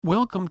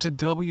Welcome to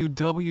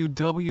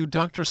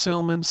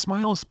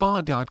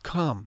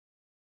www.drsilmansmilespa.com.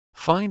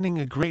 Finding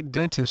a great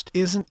dentist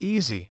isn't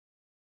easy.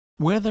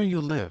 Whether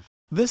you live,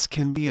 this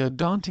can be a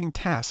daunting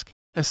task,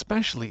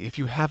 especially if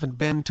you haven't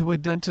been to a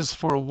dentist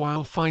for a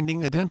while.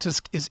 Finding a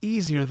dentist is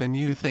easier than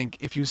you think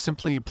if you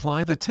simply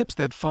apply the tips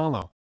that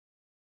follow.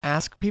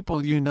 Ask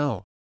people you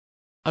know.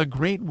 A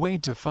great way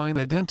to find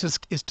a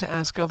dentist is to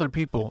ask other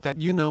people that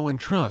you know and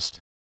trust.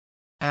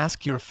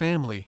 Ask your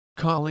family,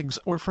 colleagues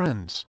or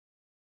friends.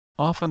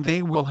 Often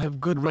they will have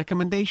good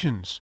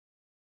recommendations.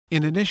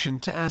 In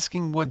addition to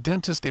asking what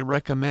dentist they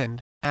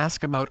recommend,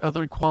 ask about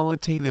other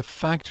qualitative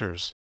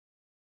factors.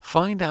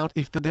 Find out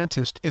if the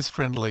dentist is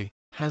friendly,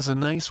 has a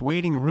nice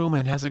waiting room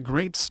and has a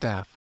great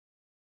staff.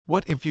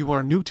 What if you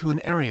are new to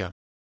an area?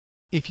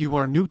 If you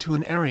are new to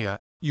an area,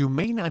 you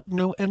may not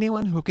know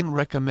anyone who can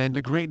recommend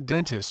a great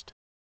dentist.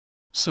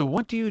 So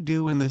what do you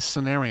do in this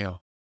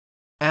scenario?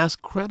 Ask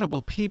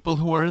credible people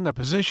who are in a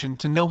position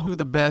to know who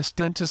the best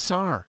dentists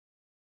are.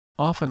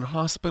 Often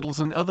hospitals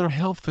and other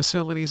health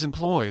facilities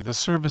employ the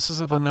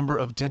services of a number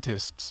of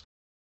dentists.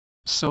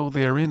 So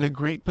they're in a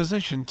great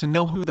position to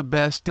know who the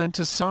best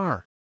dentists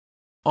are.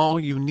 All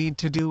you need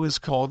to do is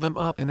call them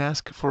up and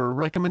ask for a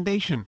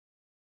recommendation.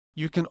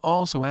 You can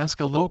also ask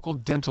a local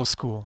dental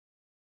school.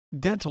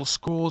 Dental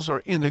schools are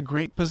in a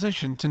great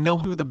position to know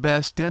who the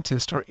best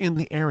dentists are in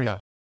the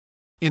area.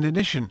 In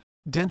addition,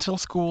 dental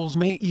schools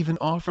may even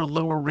offer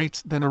lower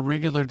rates than a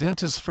regular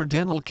dentist for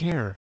dental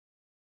care.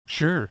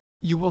 Sure,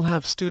 you will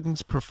have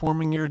students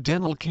performing your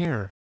dental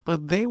care,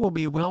 but they will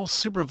be well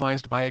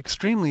supervised by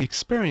extremely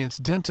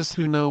experienced dentists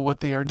who know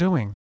what they are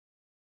doing.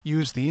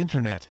 Use the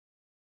internet.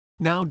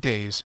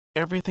 Nowadays,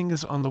 everything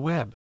is on the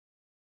web.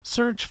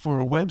 Search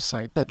for a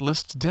website that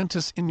lists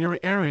dentists in your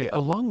area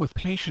along with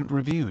patient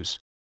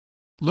reviews.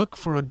 Look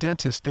for a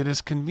dentist that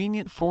is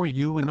convenient for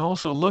you and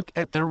also look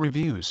at their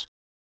reviews.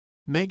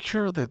 Make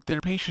sure that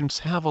their patients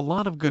have a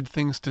lot of good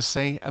things to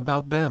say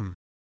about them.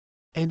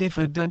 And if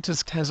a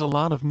dentist has a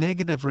lot of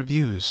negative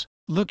reviews,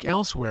 look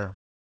elsewhere.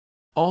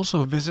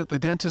 Also visit the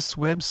dentist's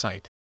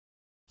website.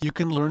 You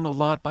can learn a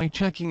lot by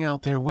checking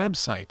out their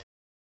website.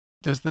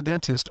 Does the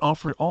dentist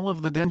offer all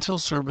of the dental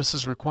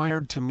services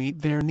required to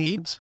meet their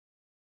needs?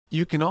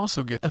 You can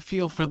also get a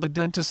feel for the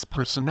dentist's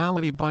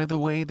personality by the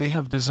way they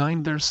have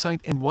designed their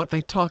site and what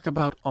they talk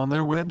about on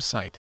their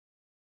website.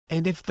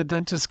 And if the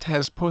dentist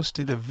has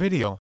posted a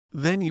video,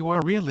 then you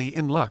are really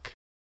in luck.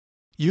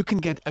 You can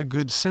get a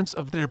good sense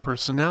of their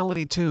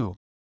personality too.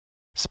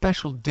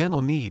 Special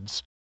dental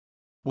needs.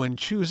 When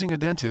choosing a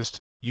dentist,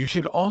 you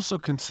should also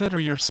consider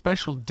your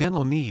special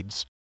dental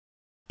needs.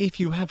 If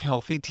you have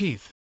healthy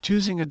teeth,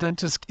 choosing a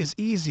dentist is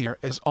easier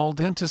as all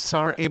dentists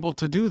are able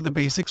to do the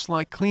basics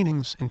like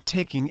cleanings and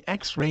taking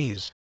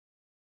x-rays.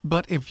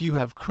 But if you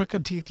have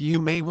crooked teeth, you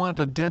may want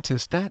a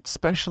dentist that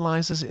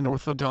specializes in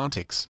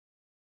orthodontics.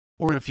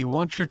 Or if you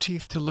want your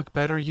teeth to look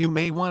better, you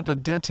may want a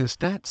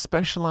dentist that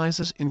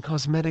specializes in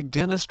cosmetic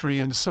dentistry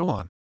and so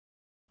on.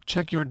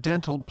 Check your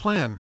dental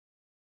plan.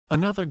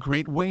 Another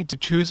great way to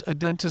choose a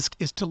dentist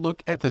is to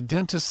look at the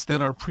dentists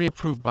that are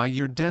pre-approved by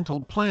your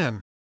dental plan.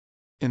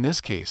 In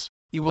this case,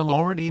 you will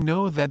already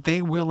know that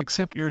they will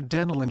accept your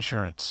dental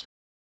insurance.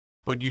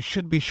 But you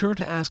should be sure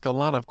to ask a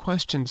lot of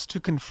questions to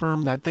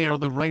confirm that they are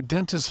the right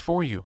dentist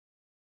for you.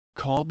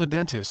 Call the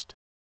dentist.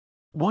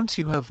 Once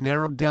you have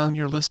narrowed down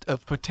your list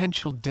of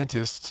potential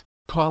dentists,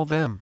 call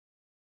them.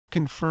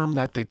 Confirm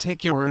that they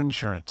take your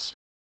insurance.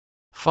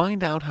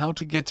 Find out how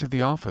to get to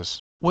the office,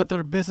 what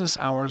their business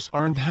hours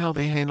are and how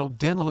they handle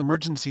dental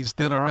emergencies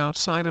that are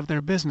outside of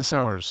their business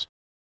hours.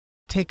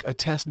 Take a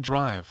test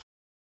drive.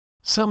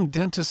 Some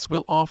dentists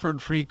will offer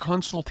free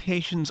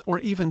consultations or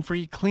even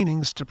free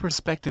cleanings to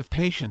prospective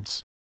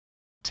patients.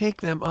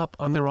 Take them up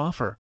on their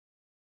offer.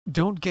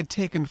 Don't get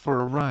taken for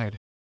a ride.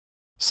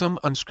 Some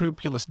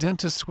unscrupulous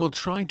dentists will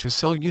try to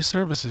sell you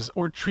services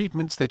or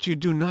treatments that you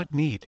do not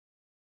need.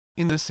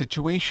 In this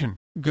situation,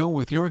 go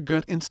with your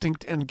gut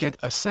instinct and get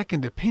a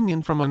second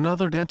opinion from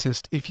another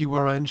dentist if you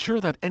are unsure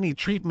that any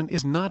treatment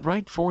is not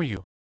right for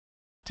you.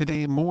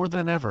 Today more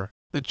than ever,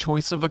 the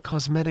choice of a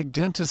cosmetic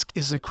dentist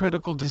is a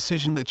critical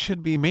decision that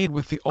should be made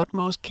with the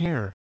utmost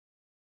care.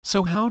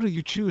 So how do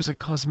you choose a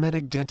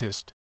cosmetic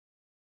dentist?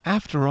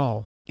 After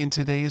all, in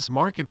today's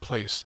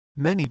marketplace,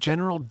 many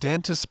general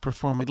dentists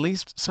perform at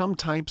least some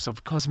types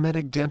of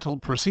cosmetic dental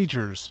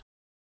procedures.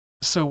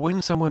 So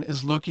when someone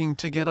is looking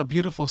to get a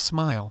beautiful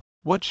smile,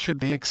 what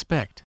should they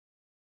expect?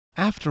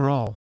 After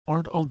all,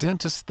 aren't all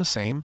dentists the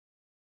same?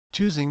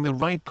 Choosing the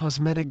right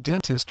cosmetic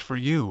dentist for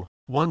you,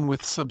 one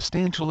with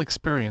substantial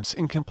experience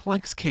in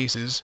complex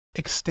cases,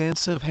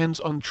 extensive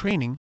hands-on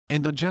training,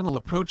 and a gentle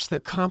approach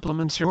that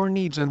complements your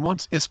needs and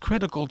wants is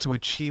critical to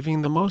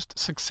achieving the most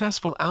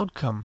successful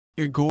outcome,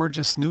 your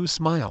gorgeous new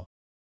smile.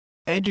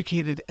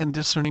 Educated and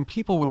discerning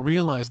people will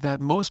realize that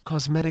most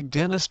cosmetic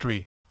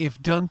dentistry,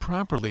 if done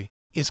properly,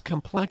 is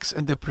complex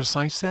and a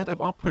precise set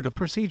of operative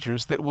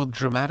procedures that will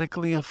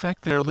dramatically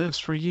affect their lives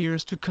for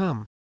years to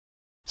come.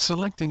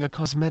 Selecting a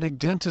cosmetic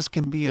dentist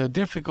can be a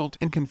difficult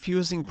and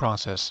confusing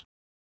process.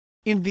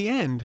 In the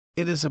end,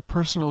 It is a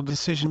personal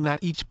decision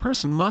that each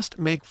person must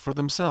make for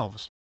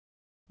themselves.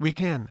 We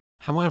can,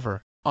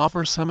 however,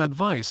 offer some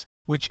advice,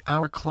 which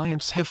our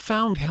clients have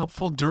found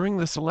helpful during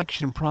the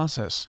selection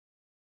process.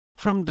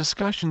 From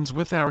discussions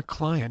with our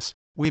clients,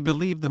 we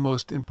believe the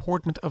most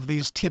important of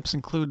these tips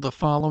include the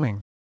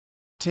following.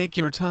 Take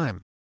your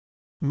time.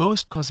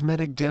 Most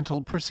cosmetic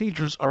dental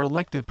procedures are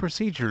elective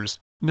procedures,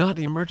 not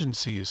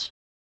emergencies.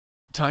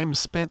 Time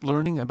spent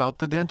learning about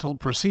the dental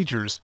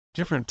procedures,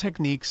 different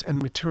techniques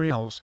and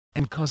materials,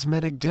 and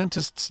cosmetic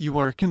dentists you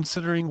are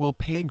considering will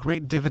pay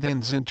great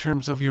dividends in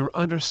terms of your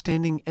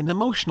understanding and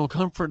emotional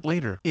comfort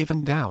later. If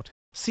in doubt,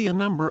 see a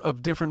number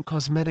of different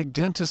cosmetic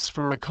dentists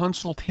for a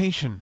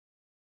consultation.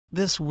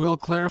 This will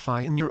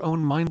clarify in your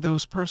own mind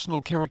those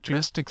personal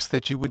characteristics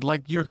that you would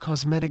like your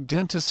cosmetic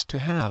dentist to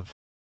have.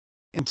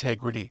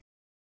 Integrity.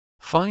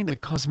 Find a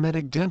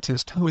cosmetic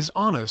dentist who is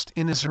honest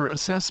in his or her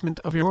assessment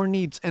of your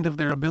needs and of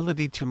their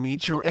ability to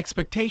meet your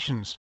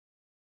expectations.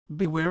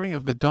 Be wary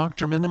of the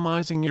doctor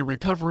minimizing your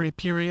recovery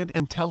period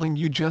and telling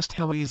you just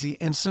how easy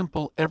and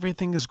simple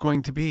everything is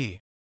going to be.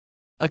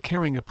 A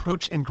caring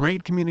approach and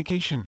great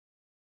communication.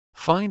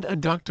 Find a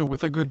doctor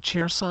with a good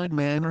chairside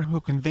manner who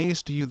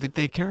conveys to you that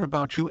they care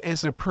about you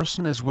as a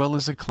person as well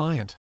as a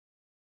client.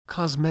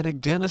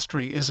 Cosmetic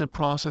dentistry is a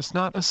process,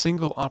 not a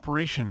single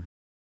operation.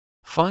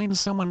 Find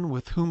someone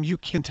with whom you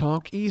can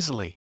talk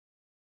easily.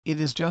 It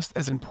is just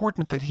as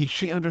important that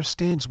he/she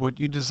understands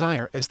what you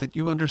desire as that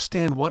you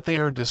understand what they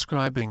are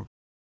describing.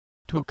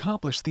 To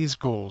accomplish these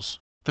goals,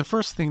 the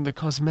first thing the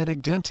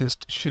cosmetic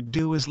dentist should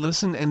do is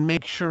listen and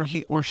make sure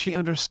he or she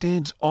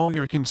understands all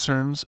your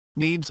concerns,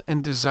 needs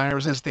and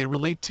desires as they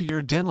relate to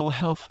your dental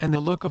health and the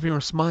look of your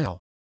smile.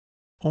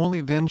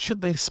 Only then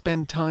should they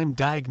spend time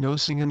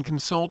diagnosing and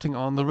consulting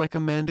on the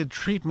recommended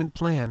treatment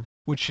plan,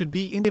 which should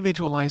be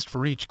individualized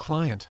for each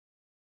client.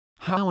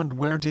 How and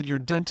where did your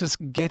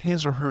dentist get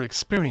his or her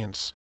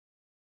experience?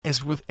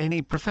 As with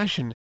any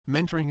profession,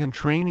 mentoring and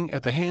training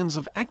at the hands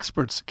of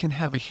experts can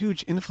have a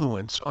huge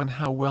influence on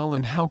how well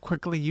and how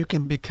quickly you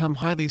can become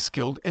highly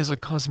skilled as a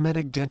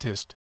cosmetic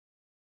dentist.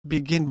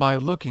 Begin by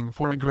looking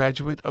for a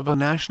graduate of a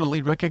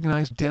nationally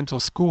recognized dental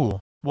school,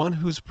 one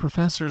whose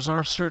professors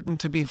are certain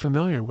to be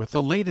familiar with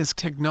the latest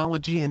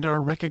technology and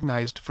are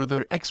recognized for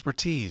their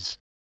expertise.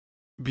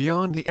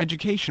 Beyond the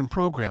education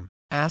program,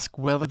 ask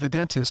whether the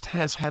dentist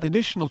has had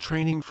additional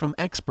training from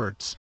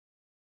experts.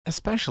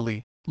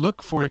 Especially,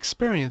 look for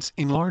experience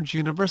in large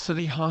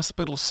university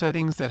hospital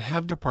settings that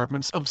have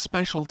departments of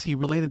specialty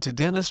related to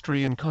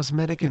dentistry and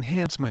cosmetic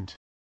enhancement.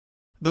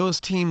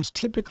 Those teams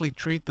typically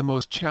treat the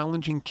most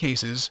challenging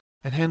cases,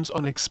 and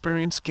hands-on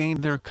experience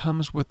gained there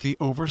comes with the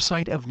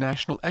oversight of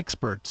national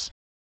experts.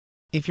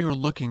 If you're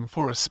looking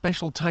for a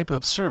special type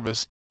of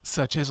service,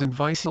 such as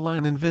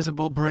Invisalign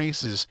invisible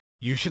braces,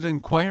 you should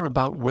inquire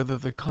about whether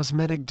the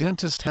cosmetic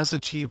dentist has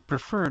achieved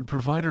preferred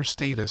provider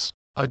status,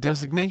 a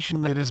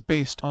designation that is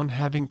based on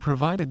having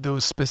provided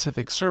those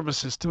specific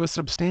services to a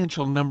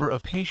substantial number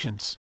of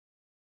patients.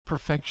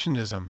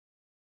 Perfectionism.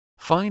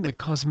 Find a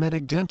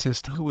cosmetic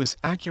dentist who is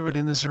accurate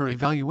in his or her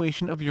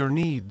evaluation of your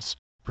needs,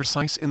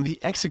 precise in the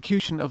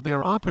execution of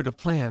their operative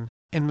plan,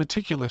 and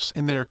meticulous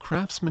in their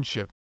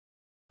craftsmanship.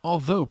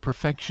 Although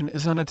perfection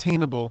is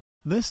unattainable,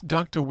 this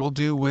doctor will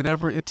do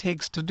whatever it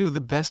takes to do the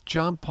best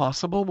job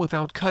possible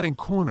without cutting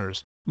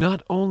corners,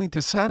 not only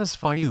to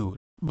satisfy you,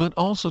 but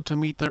also to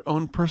meet their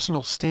own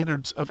personal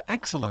standards of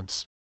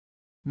excellence.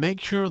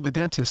 Make sure the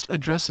dentist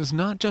addresses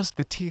not just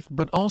the teeth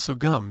but also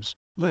gums,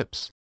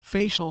 lips,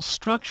 facial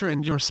structure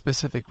and your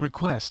specific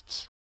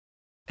requests.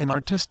 An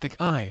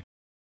artistic eye.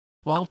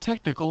 While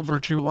technical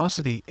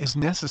virtuosity is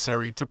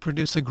necessary to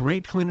produce a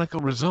great clinical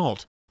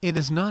result, it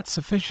is not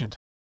sufficient.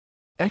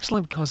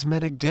 Excellent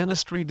cosmetic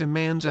dentistry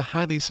demands a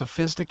highly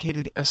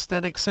sophisticated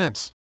aesthetic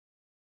sense.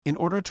 In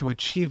order to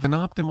achieve an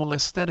optimal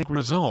aesthetic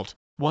result,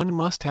 one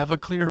must have a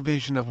clear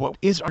vision of what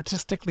is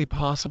artistically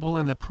possible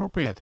and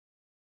appropriate.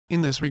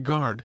 In this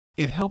regard,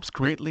 it helps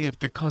greatly if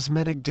the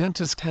cosmetic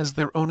dentist has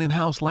their own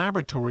in-house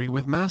laboratory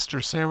with master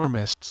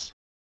ceramists.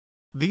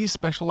 These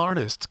special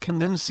artists can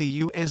then see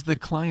you as the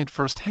client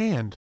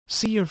firsthand,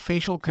 see your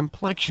facial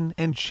complexion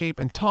and shape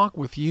and talk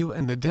with you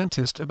and the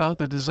dentist about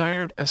the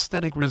desired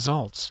aesthetic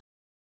results.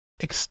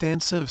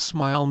 Extensive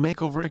smile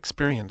makeover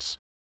experience.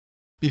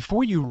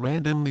 Before you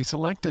randomly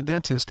select a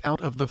dentist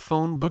out of the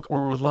phone book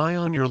or rely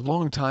on your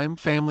longtime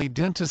family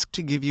dentist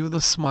to give you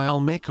the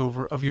smile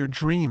makeover of your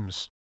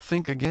dreams,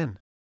 think again.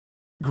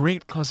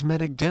 Great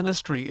cosmetic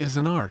dentistry is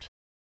an art.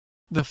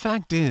 The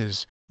fact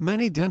is,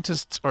 many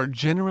dentists are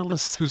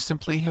generalists who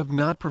simply have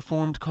not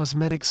performed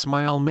cosmetic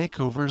smile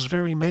makeovers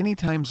very many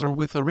times or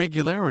with a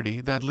regularity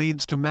that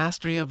leads to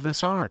mastery of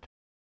this art.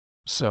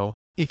 So,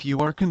 if you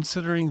are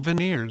considering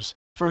veneers,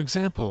 for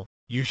example,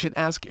 you should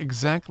ask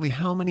exactly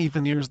how many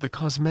veneers the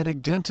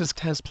cosmetic dentist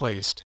has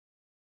placed.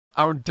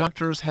 Our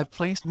doctors have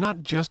placed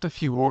not just a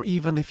few or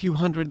even a few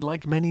hundred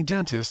like many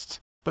dentists,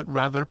 but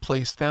rather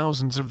place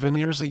thousands of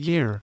veneers a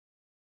year.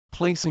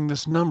 Placing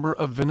this number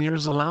of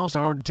veneers allows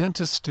our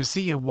dentists to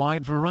see a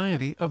wide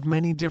variety of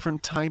many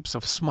different types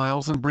of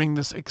smiles and bring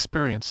this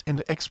experience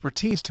and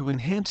expertise to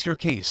enhance your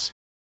case.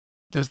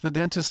 Does the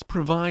dentist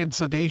provide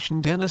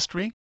sedation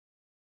dentistry?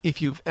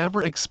 If you've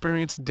ever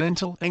experienced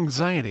dental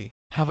anxiety,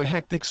 have a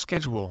hectic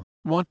schedule,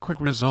 want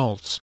quick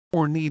results,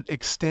 or need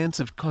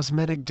extensive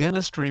cosmetic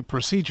dentistry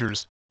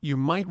procedures, you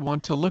might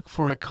want to look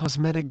for a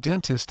cosmetic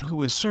dentist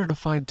who is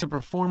certified to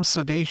perform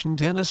sedation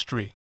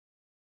dentistry.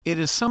 It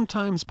is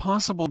sometimes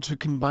possible to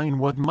combine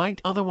what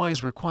might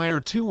otherwise require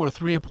 2 or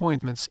 3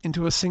 appointments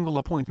into a single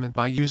appointment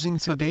by using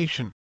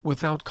sedation,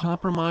 without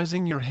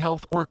compromising your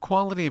health or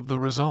quality of the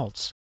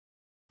results.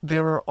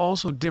 There are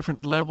also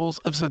different levels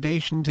of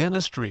sedation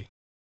dentistry.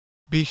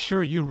 Be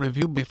sure you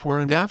review before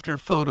and after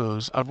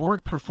photos of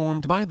work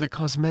performed by the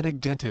cosmetic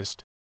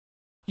dentist.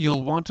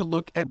 You'll want to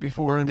look at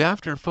before and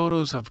after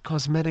photos of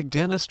cosmetic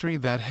dentistry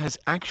that has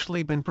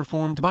actually been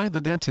performed by the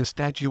dentist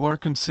that you are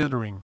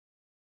considering.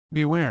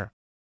 Beware.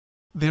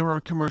 There are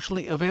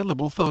commercially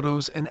available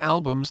photos and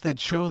albums that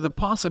show the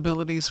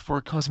possibilities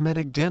for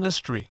cosmetic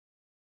dentistry.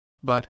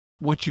 But,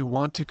 what you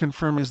want to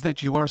confirm is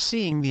that you are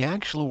seeing the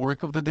actual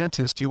work of the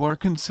dentist you are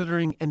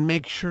considering, and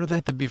make sure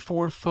that the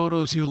before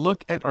photos you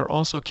look at are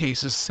also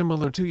cases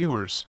similar to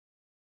yours.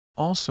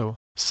 Also,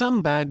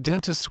 some bad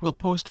dentists will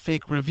post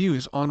fake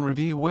reviews on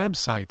review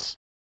websites.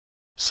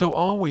 So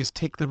always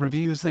take the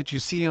reviews that you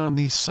see on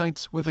these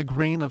sites with a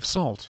grain of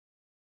salt.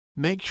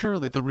 Make sure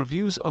that the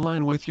reviews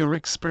align with your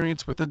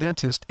experience with the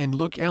dentist and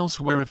look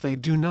elsewhere if they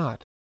do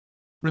not.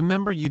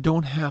 Remember, you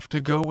don't have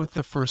to go with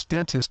the first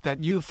dentist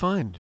that you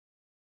find.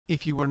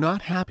 If you are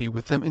not happy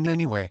with them in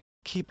any way,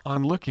 keep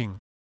on looking.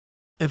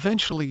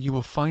 Eventually you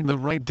will find the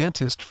right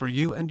dentist for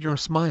you and your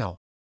smile.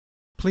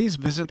 Please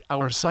visit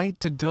our site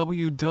to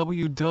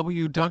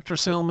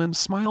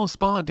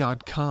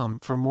www.drsilmansmilespa.com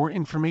for more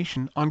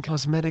information on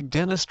cosmetic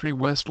dentistry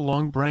West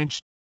Long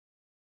Branch.